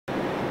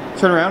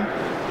Turn around. Oh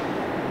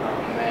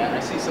man, I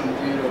see some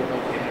dude over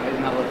there.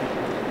 I'm not looking.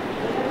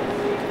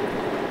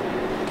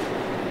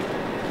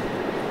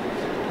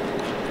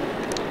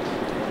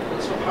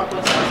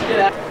 Let's get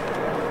out.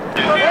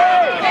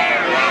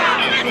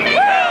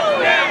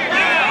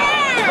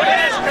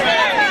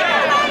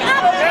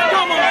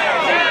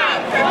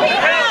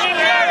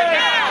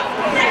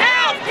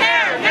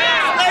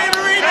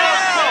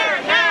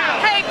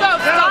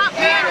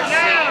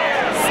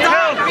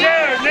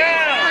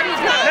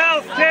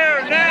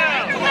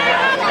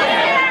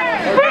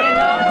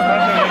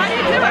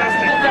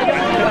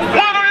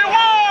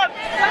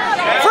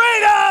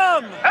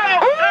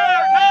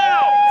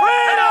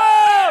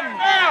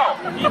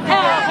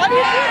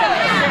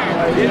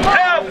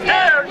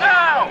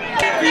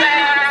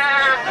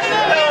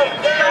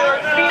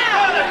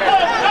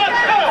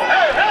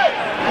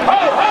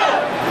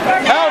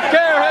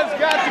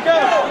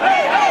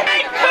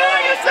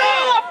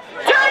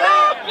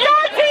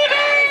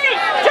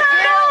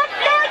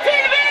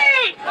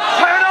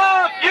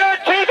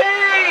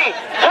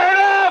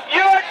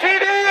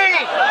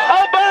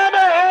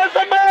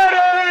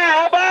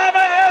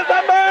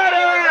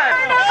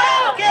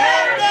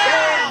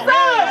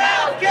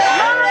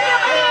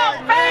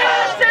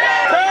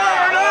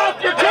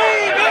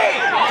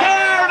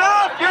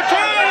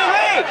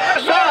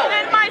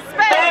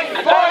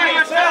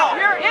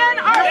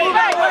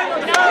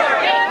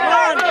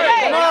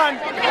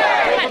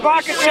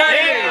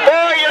 Think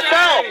for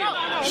yourself.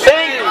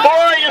 Think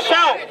for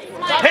yourself.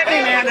 Hit me,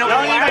 man.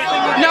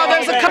 No,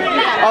 there's a couple.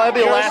 Oh, that'll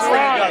be the last thing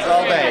he does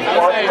all day.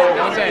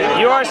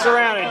 You are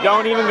surrounded.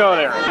 Don't even go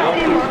there.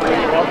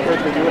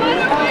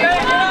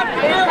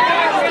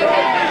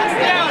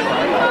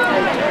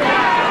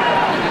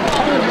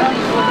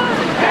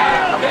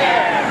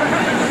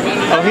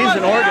 Oh, he's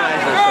an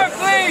organizer.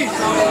 Please.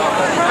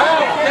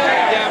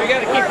 Yeah, we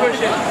gotta keep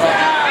pushing.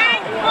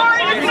 Think for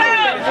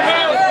yourself.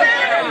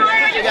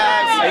 Hey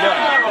guys. How you doing?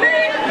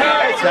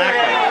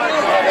 Exactly.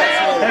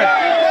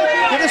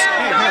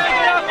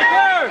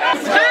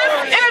 This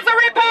is a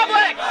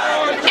republic.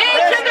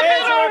 Each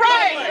individual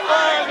right.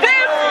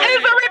 This is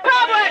a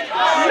republic,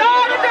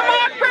 not a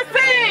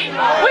democracy.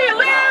 We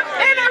live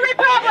in a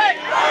republic,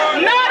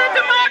 not a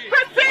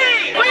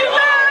democracy. We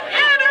live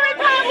in a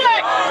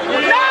republic,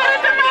 not a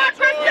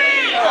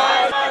democracy.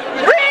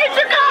 Read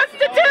your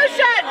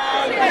Constitution.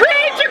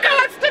 Read your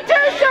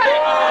Constitution.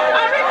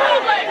 A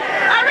republic.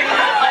 A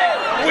republic.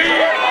 We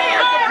are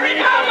a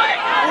republic.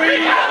 We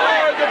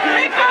are the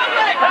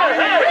republic.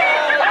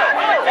 Read your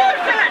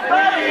Constitution.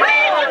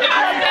 Read your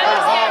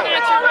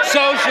Constitution.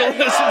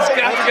 Socialism's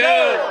got to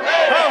go.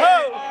 Ho ho!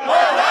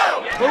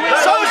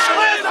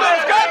 Socialism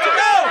has got to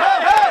go! Ho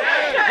ho!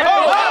 Ho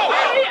ho!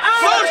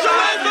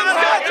 Socialism's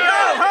got to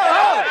go! Ho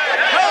ho!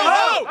 Ho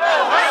ho!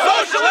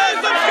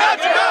 Socialism's got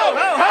to go!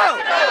 Ho ho!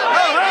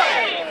 Ho ho!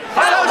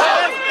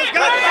 Socialism's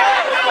got to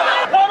go!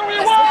 What do we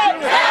want?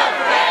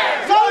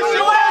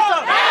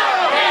 Socialism!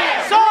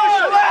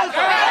 Socialism!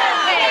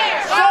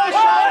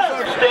 Socialism!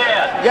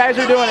 You guys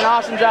are doing an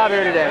awesome job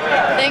here today.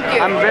 Thank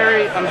you. I'm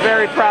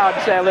very proud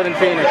to say I live in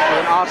Phoenix.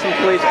 We're an awesome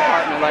police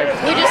department. Like,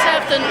 We just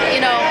have to, you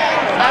know,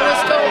 I was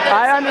told that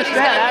I somebody's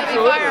understand, got heavy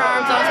absolutely.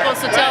 firearms. I'm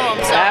supposed to tell them.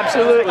 So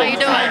Absolutely. How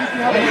you doing?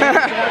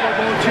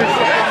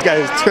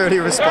 Guys, dirty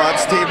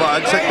response team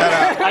on. Check that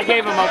out. I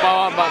gave him a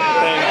bomb on the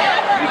thing.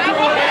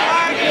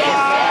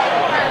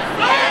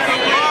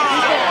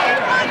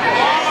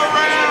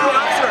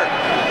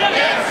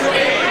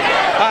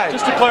 Hi,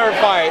 just to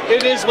clarify,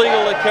 it is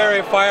legal to carry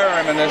a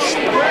firearm in this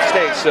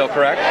state still,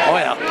 correct? Oh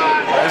yeah,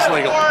 it's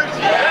legal.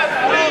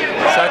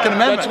 Second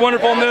Amendment. That's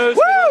wonderful news.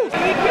 Woo!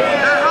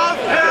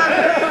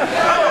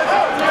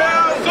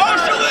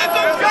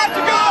 Socialism's got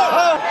to go!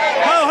 Ho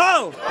ho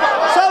ho!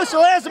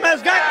 Socialism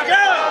has got to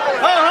go!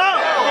 Ho ho!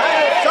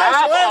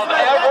 Socialism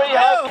has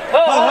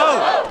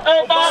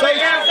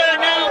got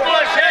to go!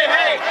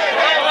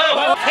 Ho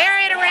ho!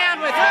 Carry it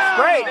around with you.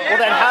 great. Well,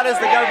 then how does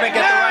the government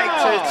get the right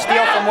to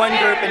steal from one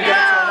group and give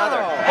it to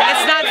another?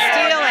 It's not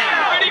stealing.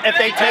 If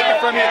they take it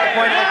from you at the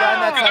point of the gun,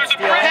 that's not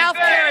stealing.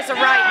 Healthcare is a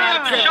right,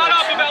 not a privilege.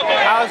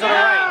 How is it a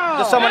right?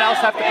 Does someone else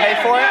have to pay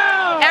for it?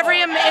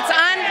 It's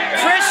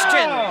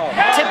un-Christian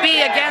to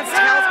be against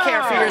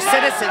healthcare for your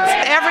citizens.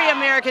 Every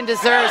American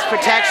deserves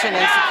protection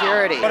and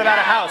security. What about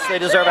a house? They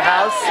deserve a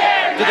house?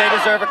 Do they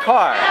deserve a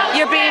car?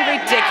 You're being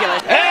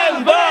ridiculous.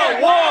 End the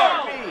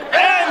war!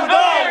 End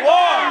the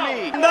war!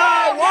 End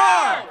the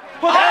war!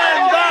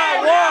 End the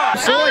war!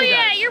 Oh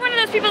yeah, you're one of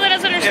those people that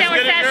doesn't understand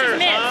what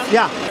fascism is.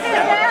 Yeah.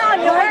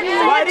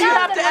 Why do you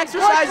have to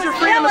exercise your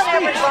freedom of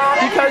speech?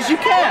 Because you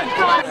can.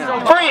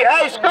 Free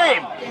ice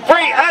cream!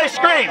 Free ice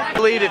cream! I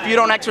believe if you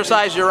don't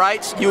exercise your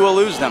rights, you will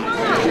lose them.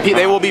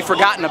 They will be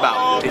forgotten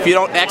about. If you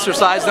don't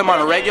exercise them on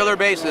a regular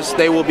basis,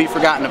 they will be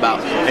forgotten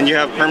about. And you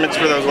have permits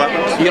for those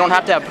weapons? You don't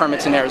have to have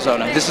permits in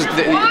Arizona. This is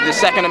the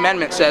Second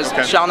Amendment says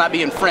shall not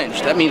be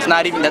infringed. That means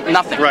not even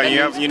nothing. Right,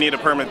 you need a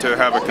permit to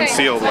have a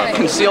concealed weapon.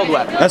 Concealed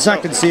weapon. That's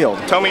not concealed.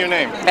 Tell me your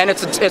name. And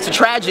it's a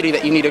tragedy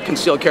that you need a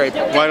concealed carry.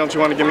 Why don't you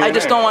want to give me your I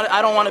just name? don't want.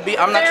 I don't want to be.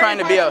 I'm not trying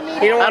to be a.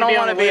 I don't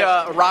want to be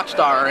a rock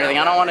star or or anything.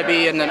 I don't want to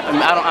be in the.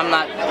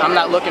 I'm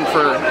not looking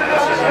for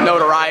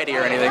notoriety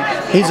or anything.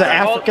 He's an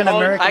African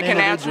American. I can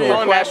answer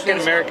your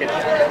questions.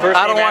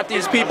 I don't want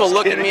these people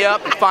looking me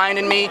up,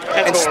 finding me,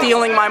 and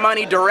stealing my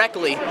money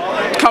directly,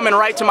 coming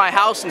right to my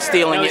house and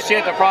stealing it.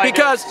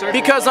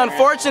 Because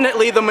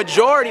unfortunately the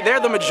majority, they're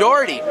the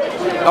majority.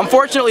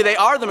 Unfortunately they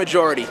are the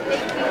majority.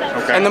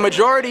 Okay. And the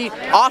majority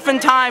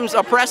oftentimes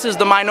oppresses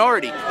the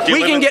minority.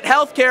 We can get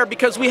health care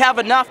because we have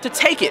enough to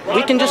take it.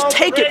 We can just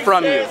take it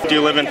from you. Do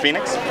you live in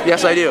Phoenix?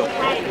 Yes, I do.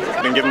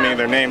 You've been giving me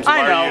their names.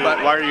 I know,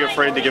 but why are you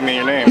afraid to give me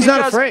your name? He's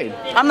not afraid.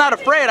 I'm not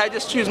afraid, I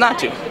just choose not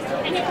to.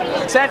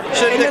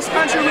 In this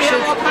country we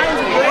have all kinds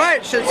of ways.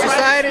 Right,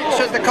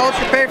 should the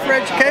culture pay for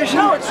education?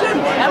 No, it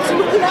shouldn't.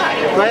 Absolutely not.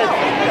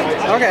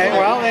 Okay,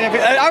 well, then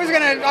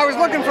I was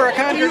looking for a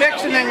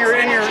contradiction in your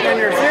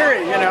theory,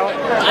 you know.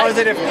 Was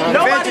it if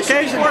nobody should be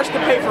education forced to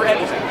pay for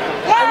anything?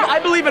 I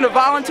believe in a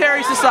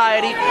voluntary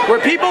society where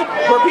people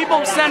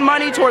send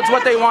money towards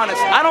what they want us.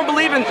 I don't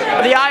believe in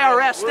the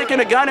IRS sticking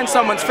a gun in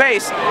someone's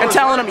face and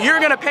telling them you're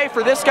going to pay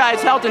for this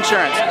guy's health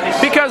insurance,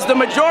 because the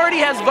majority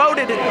has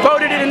voted it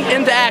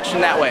into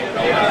action that way.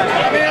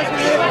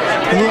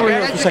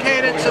 An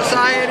educated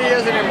society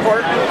is an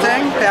important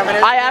thing.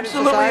 I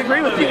absolutely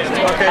agree with you.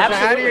 Okay, so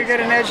how do you get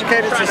an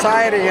educated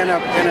society in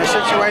a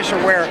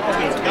situation where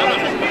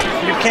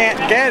you can't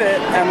get it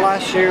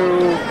unless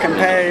you can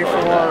pay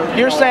for?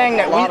 You're saying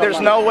that there's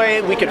no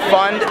way we could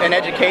fund an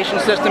education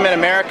system in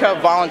America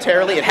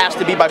voluntarily? It has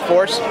to be by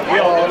force?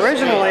 Well,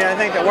 originally I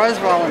think it was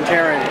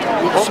voluntary.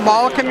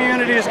 Small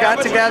communities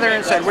got together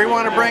and said, we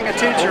want to bring a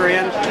teacher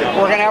in.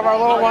 We're going to have our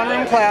little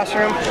one-room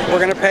classroom. We're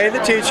going to pay the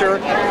teacher.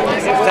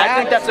 I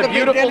think that's a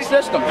beautiful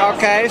system.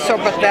 Okay,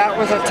 but that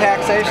was a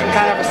taxation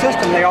kind of a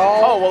system. They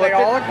all agreed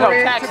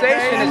to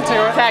pay into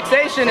it.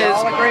 Taxation is,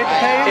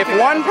 if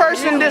one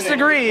person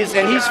disagrees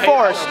and he's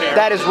forced,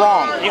 that is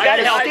wrong. That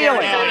is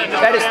stealing.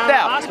 That is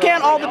theft.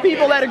 Can't all the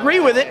people that agree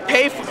with it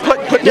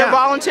put their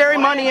voluntary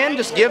money in,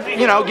 just give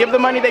the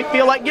money they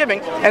feel like giving,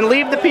 and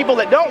leave the people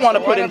that don't want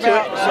to put into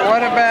it? So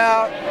what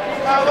about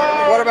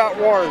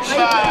wars?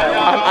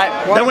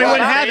 Then we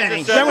wouldn't have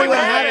any. Then we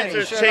wouldn't have any.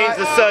 Just change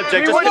the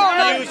subject. Just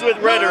confuse with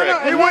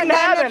rhetoric. We wouldn't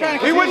have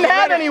any. We wouldn't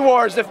have any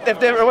wars if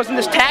there wasn't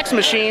this tax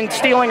machine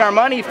stealing our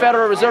money,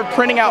 Federal Reserve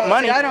printing out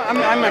money. See,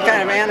 I'm a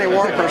kind of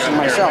anti-war person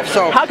myself.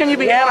 So how can you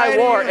be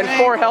anti-war and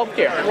for health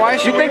care?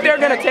 You think they're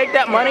going to take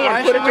that money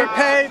and put it to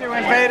pay to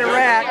invade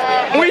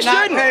Iraq? We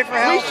shouldn't.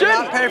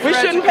 We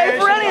shouldn't pay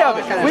for any of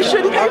it. We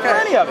shouldn't pay for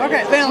any of it.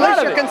 Okay, then at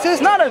least you're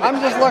consistent. None of it.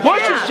 I'm just looking.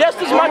 Bush is just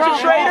as much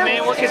a traitor.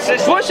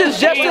 Bush is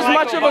just as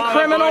much of a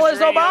criminal as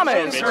Obama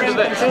is.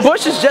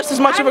 Bush is just as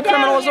much of a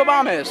criminal as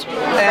Obama is.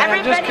 And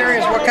I'm just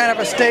curious, what kind of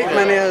a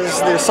statement is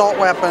the assault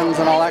weapons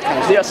and all that kind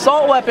of stuff? The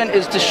assault weapon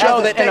is to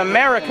show that in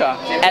America,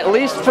 at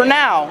least for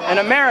now, in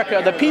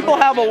America, the people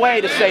have a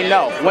way to say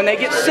no. When they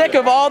get sick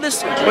of all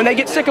this, when they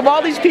get sick of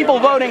all these people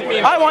voting,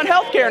 I want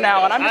health care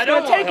now, and I'm just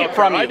going to take it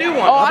from you.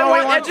 I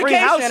want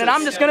education, and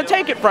I'm just going to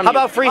take it from you. How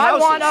about free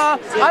houses?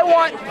 I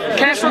want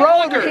this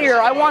road here.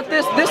 I want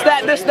this,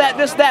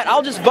 that.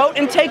 I'll just vote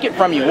and take it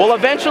from you. Well,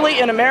 eventually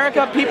in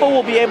America, people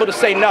will be able to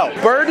say no.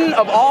 Burden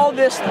of all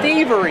this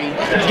thievery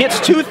gets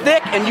too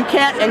thick, and you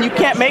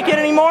can't make it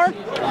anymore.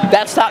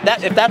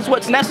 If that's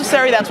what's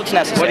necessary, that's what's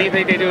necessary. What do you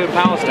think they do in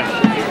Palestine?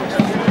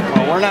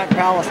 We're not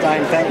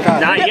Palestine, thank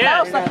God. Not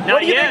yet. What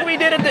do you think we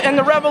did in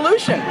the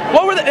Revolution?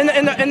 What were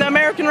in the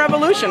American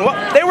Revolution?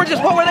 They were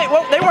just, what were they?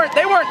 Well, they weren't.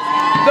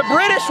 The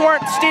British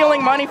weren't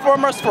stealing money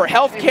from us for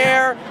health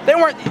care. They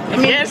weren't. I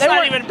mean, it's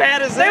not even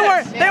bad as They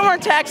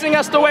weren't taxing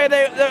us the way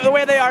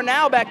they are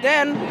now back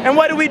then. And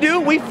what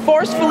do? We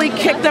forcefully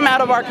kick them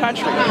out of our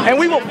country, and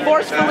we will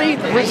forcefully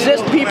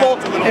resist people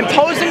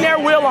imposing their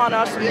will on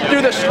us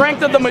through the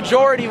strength of the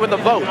majority with a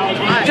vote.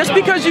 Just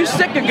because you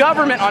sick the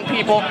government on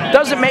people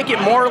doesn't make it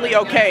morally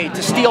okay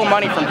to steal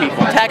money from people.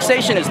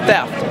 Taxation is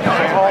theft.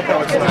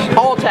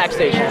 All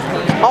taxation.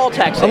 All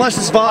taxation. Unless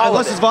it's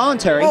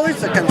voluntary. Well,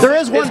 there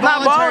is one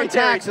voluntary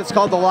tax. It's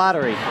called the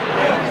lottery.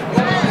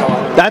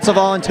 That's a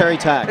voluntary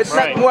tax. It's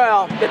not,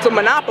 well, it's a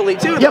monopoly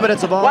too. Yeah, but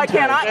it's a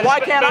voluntary. Why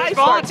can't I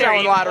start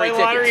selling lottery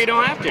tickets? Lottery, you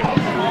don't have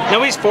to.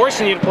 Nobody's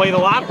forcing you to play the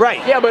lottery.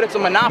 Right. Yeah, but it's a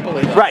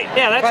monopoly. Right.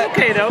 Yeah, that's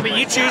okay though. But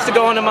you choose to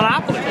go into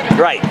monopoly.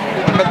 Right.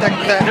 But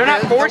they're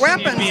not forcing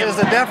the weapons is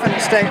a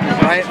definite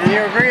statement, right? And you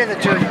agree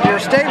that your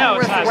statement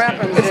with the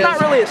weapons it's not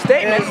really a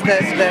statement.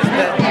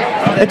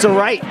 It's a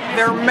right.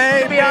 There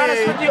may be. To be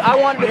honest with you,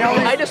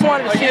 I just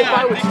wanted to see if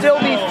I would still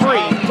be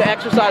free to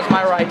exercise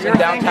my rights in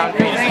downtown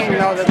Phoenix. You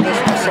know that the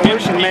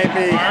solution may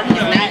be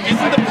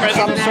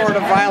some sort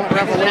of violent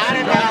revolution.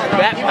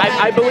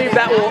 I believe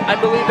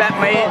that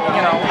may,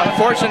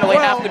 unfortunately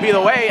have to be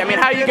the way. I mean,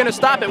 how are you going to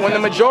stop it when the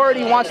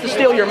majority wants to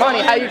steal your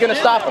money? How are you going to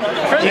stop them?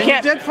 You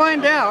can't. You did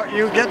find out.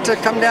 You get to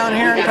come down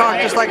here and talk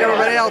just like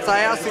everybody else. I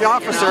asked the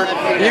officer,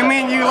 you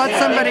mean you let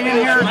somebody in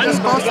here this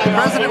close to the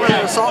president with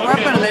an assault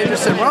weapon? And they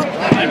just said, well,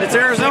 it's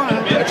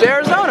Arizona. It's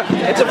Arizona.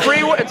 It's a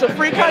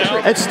free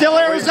country. It's still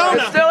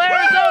Arizona. It's still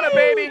Arizona,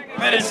 baby.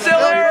 It's still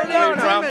Arizona.